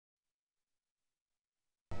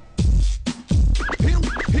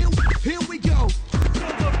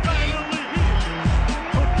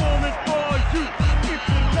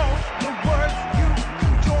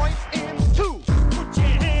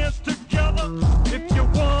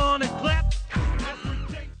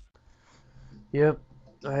Yep,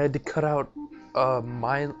 I had to cut out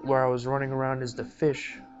mine where I was running around as the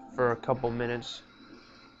fish for a couple minutes.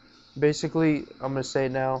 Basically, I'm gonna say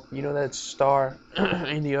it now. You know that star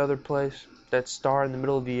in the other place? That star in the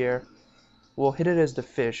middle of the air? We'll hit it as the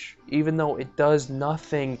fish, even though it does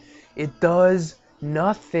nothing. It does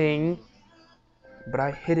nothing, but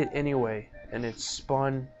I hit it anyway, and it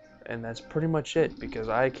spun, and that's pretty much it because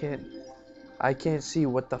I can't see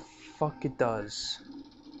what the fuck it does.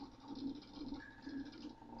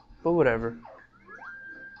 But whatever.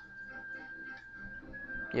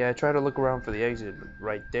 Yeah, I try to look around for the exit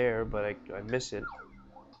right there, but I miss it.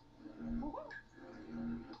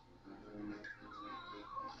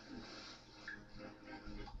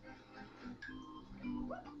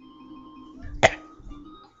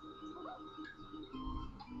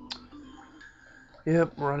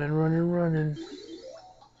 Yep, running, running, running.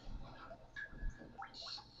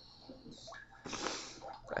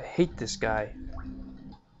 I hate this guy.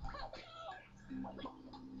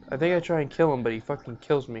 I think I try and kill him, but he fucking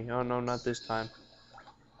kills me. Oh no, not this time.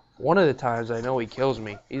 One of the times I know he kills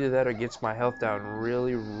me. Either that or gets my health down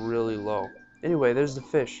really, really low. Anyway, there's the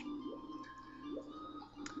fish.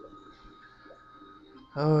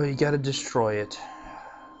 Oh, you gotta destroy it.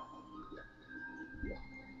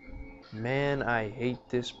 Man, I hate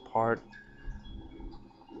this part.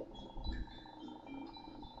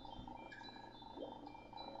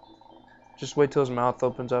 Just wait till his mouth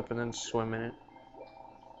opens up and then swim in it.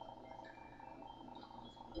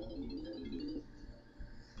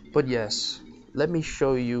 But yes, let me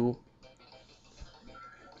show you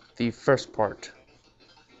the first part.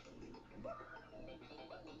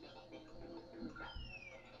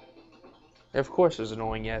 Of course there's an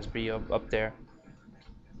annoying ass bee up there.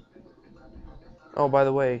 Oh, by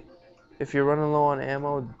the way, if you're running low on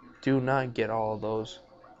ammo, do not get all of those.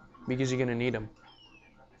 Because you're gonna need them.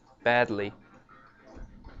 Badly.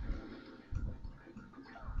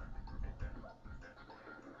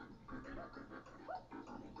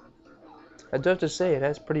 I do have to say, it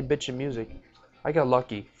has pretty bitchin' music. I got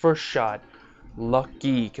lucky. First shot.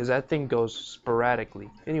 Lucky, because that thing goes sporadically.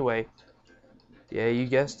 Anyway, yeah, you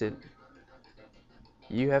guessed it.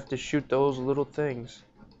 You have to shoot those little things.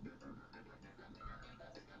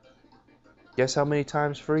 Guess how many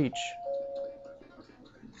times for each?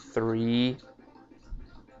 3.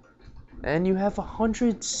 And you have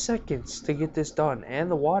 100 seconds to get this done.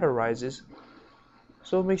 And the water rises,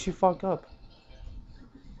 so it makes you fuck up.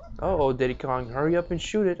 Uh-oh, Diddy Kong, hurry up and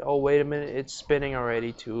shoot it. Oh, wait a minute, it's spinning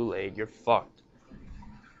already. Too late, you're fucked.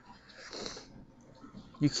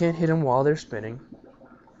 You can't hit them while they're spinning.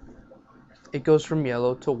 It goes from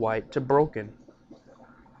yellow to white to broken.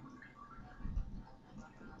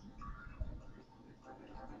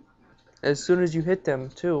 As soon as you hit them,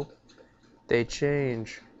 too, they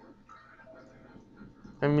change.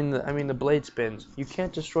 I mean the blade spins. You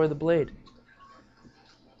can't destroy the blade.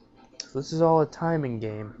 So this is all a timing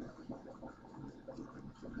game.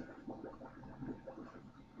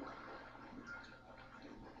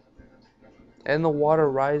 And the water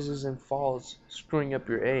rises and falls, screwing up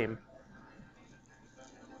your aim.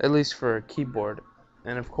 At least for a keyboard.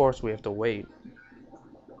 And of course we have to wait.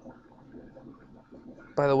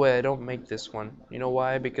 By the way, I don't make this one. You know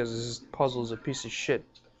why? Because this puzzle is a piece of shit.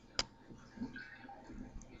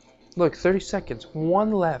 Look, 30 seconds.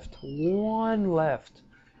 One left. One left.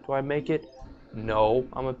 Do I make it? No.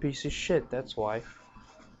 I'm a piece of shit. That's why.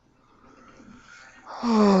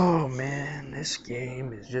 Oh, man. This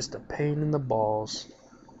game is just a pain in the balls.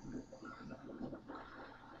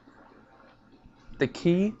 The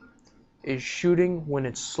key is shooting when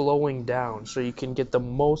it's slowing down so you can get the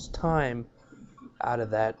most time out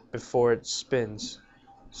of that before it spins.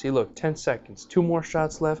 See, look, 10 seconds. 2 more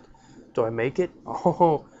shots left. Do I make it?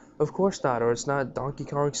 Oh, of course not, or it's not Donkey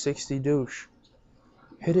Kong 60 douche.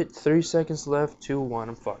 Hit it, 3 seconds left, 2, 1,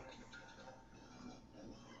 I'm fucked.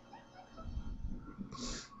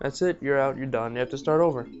 That's it, you're out, you're done. You have to start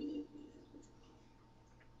over.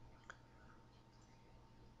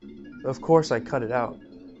 Of course I cut it out.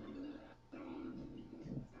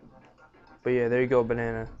 But yeah, there you go,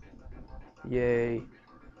 banana. Yay.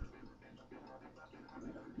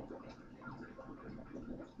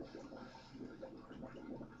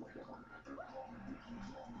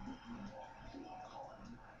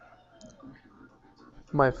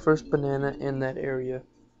 My first banana in that area.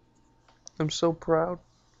 I'm so proud.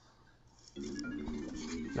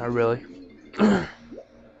 Not really.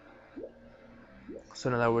 So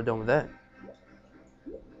now that we're done with that,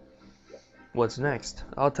 what's next?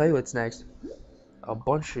 I'll tell you what's next. A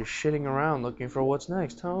bunch of shitting around looking for what's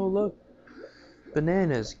next. Oh, look.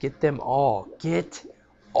 Bananas. Get them all. Get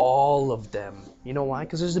all of them. You know why?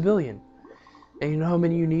 Because there's a billion. And you know how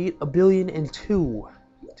many you need? 1,000,000,002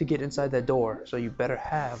 to get inside that door. So you better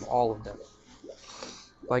have all of them.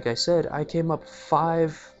 Like I said, I came up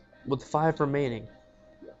with 5 remaining.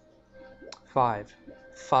 5.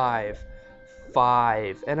 5.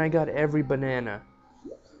 5. And I got every banana.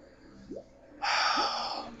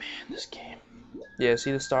 Oh man, this game. Yeah,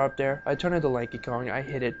 see the star up there? I turn into Lanky Kong, I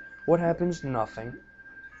hit it. What happens? Nothing.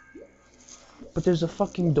 But there's a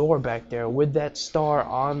fucking door back there with that star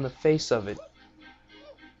on the face of it.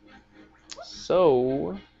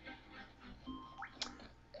 So,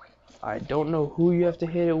 I don't know who you have to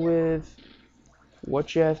hit it with,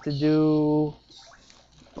 what you have to do.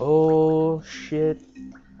 Oh shit.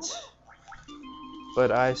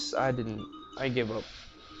 But I didn't. I give up.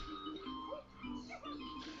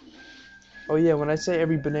 Oh yeah, when I say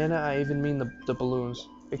every banana, I even mean the balloons.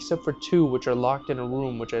 Except for 2, which are locked in a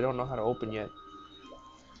room, which I don't know how to open yet.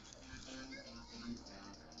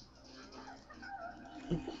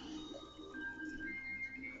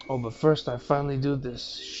 Oh, but first I finally do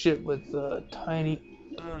this shit with tiny,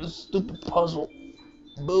 stupid puzzle.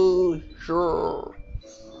 Boo, sure.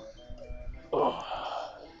 Oh.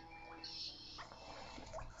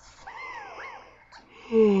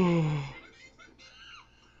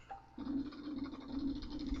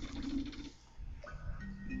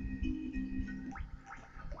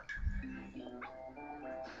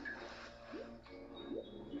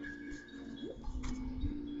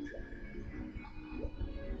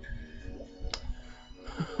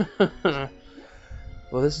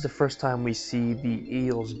 Well, this is the first time we see the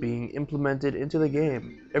eels being implemented into the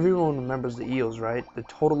game. Everyone remembers the eels, right? The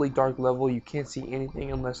totally dark level, you can't see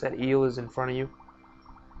anything unless that eel is in front of you.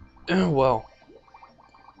 Well,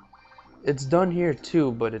 it's done here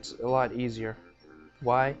too, but it's a lot easier.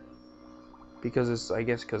 Why? Because I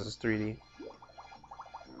guess because it's 3D.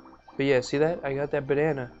 But yeah, see that? I got that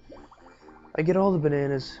banana. I get all the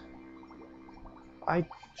bananas. I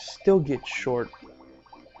still get short.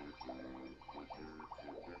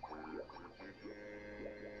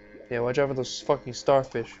 Yeah, watch out for those fucking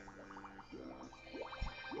starfish.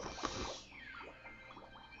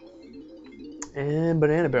 And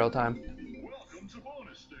banana barrel time.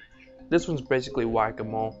 This one's basically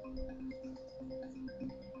whack-a-mole.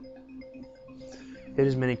 Hit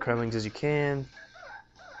as many Kremlings as you can.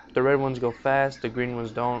 The red ones go fast, the green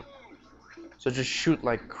ones don't. So just shoot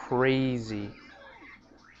like crazy.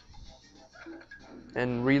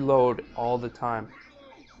 And reload all the time.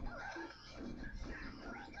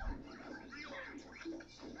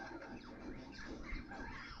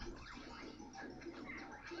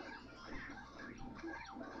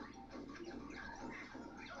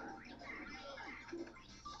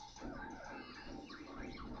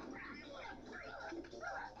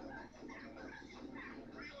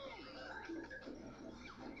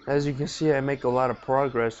 As you can see, I make a lot of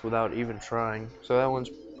progress without even trying. So that one's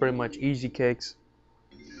pretty much easy cakes.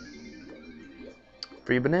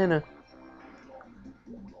 Free banana.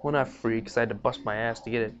 Well, not free, because I had to bust my ass to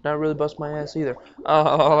get it. Not really bust my ass either.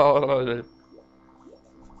 Oh.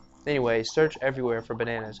 Anyway, search everywhere for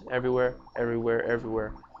bananas. Everywhere, everywhere,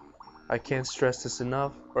 everywhere. I can't stress this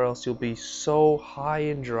enough, or else you'll be so high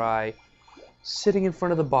and dry, sitting in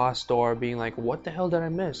front of the boss door, being like, what the hell did I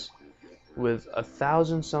miss? With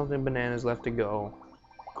 1,000-something bananas left to go,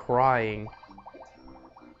 crying.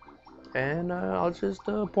 And I'll just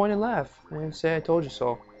point and laugh and say I told you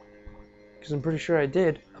so. Because I'm pretty sure I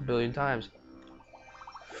did 1,000,000,000 times.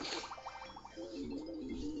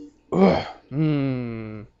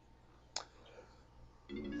 Mmm.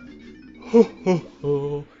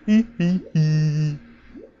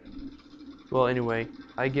 Well, anyway,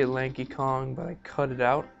 I get Lanky Kong, but I cut it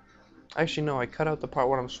out. Actually, no, I cut out the part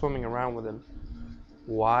where I'm swimming around with him.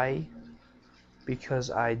 Why?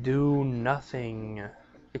 Because I do nothing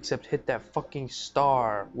except hit that fucking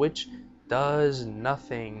star, which does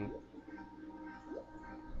nothing.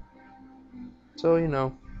 So, you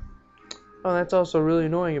know. Oh, that's also really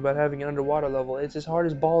annoying about having an underwater level. It's as hard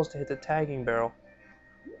as balls to hit the tagging barrel.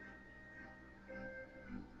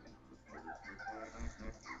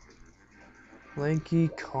 Lanky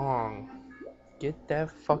Kong. Get that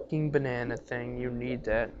fucking banana thing. You need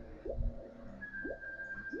that.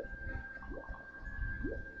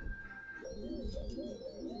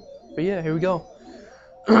 But yeah, here we go.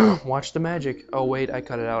 Watch the magic. Oh wait, I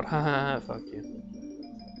cut it out. Haha, fuck you.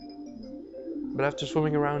 But after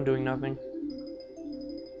swimming around doing nothing,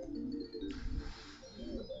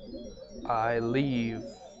 I leave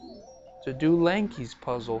to do Lanky's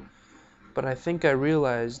puzzle. But I think I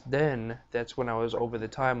realized then that's when I was over the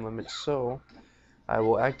time limit, so I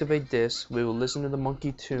will activate this. We will listen to the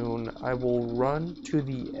monkey tune. I will run to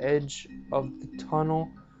the edge of the tunnel.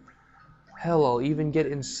 Hell, I'll even get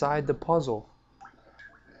inside the puzzle.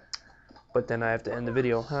 But then I have to end the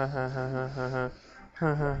video.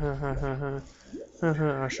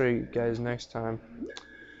 I'll show you guys next time.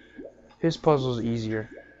 His puzzle's easier.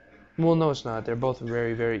 Well, no, it's not. They're both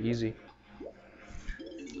very, very easy.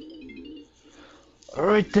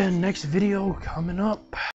 Alright then, next video coming up.